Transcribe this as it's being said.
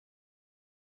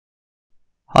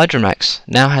Hydromax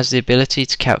now has the ability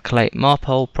to calculate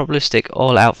MARPOL probabilistic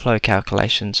oil outflow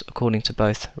calculations according to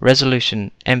both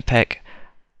resolution MPEC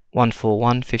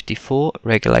 14154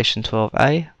 regulation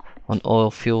 12A on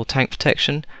oil fuel tank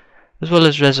protection, as well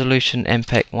as resolution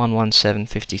MPEC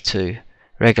 11752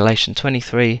 regulation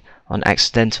 23 on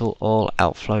accidental oil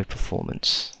outflow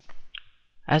performance.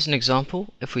 As an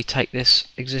example, if we take this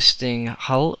existing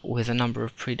hull with a number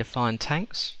of predefined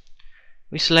tanks,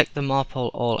 we select the MARPOL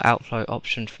Oil Outflow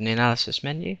option from the Analysis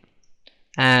menu,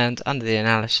 and under the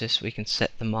Analysis we can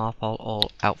set the MARPOL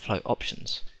Oil Outflow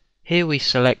options. Here we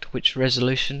select which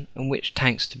resolution and which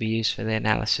tanks to be used for the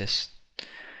analysis.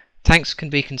 Tanks can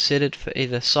be considered for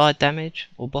either side damage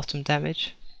or bottom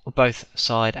damage, or both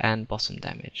side and bottom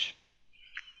damage.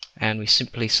 And we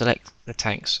simply select the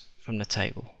tanks from the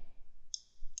table.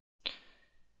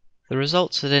 The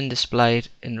results are then displayed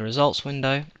in the Results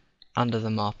window under the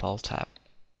MARPOL tab.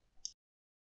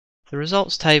 The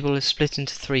results table is split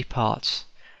into three parts: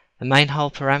 the main hull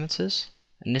parameters,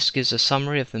 and this gives a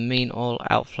summary of the mean oil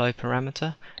outflow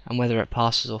parameter and whether it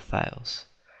passes or fails.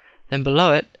 Then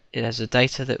below it, it has the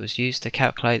data that was used to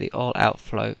calculate the oil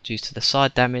outflow due to the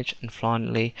side damage, and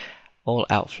finally oil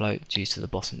outflow due to the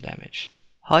bottom damage.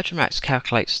 Hydromax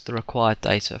calculates the required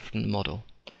data from the model.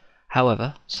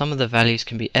 However, some of the values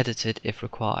can be edited if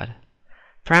required.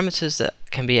 Parameters that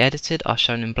can be edited are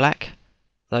shown in black,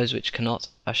 those which cannot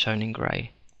are shown in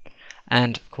grey.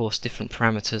 And of course different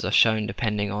parameters are shown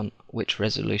depending on which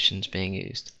resolution is being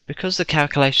used. Because the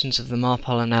calculations of the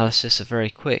MARPOL analysis are very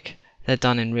quick, they're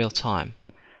done in real time.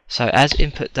 So as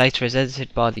input data is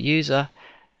edited by the user,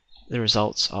 the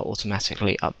results are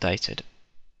automatically updated.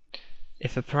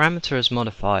 If a parameter is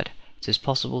modified, it is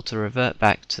possible to revert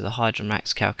back to the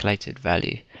Hydromax calculated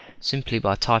value simply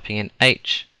by typing in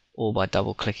H or by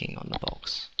double clicking on the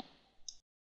box.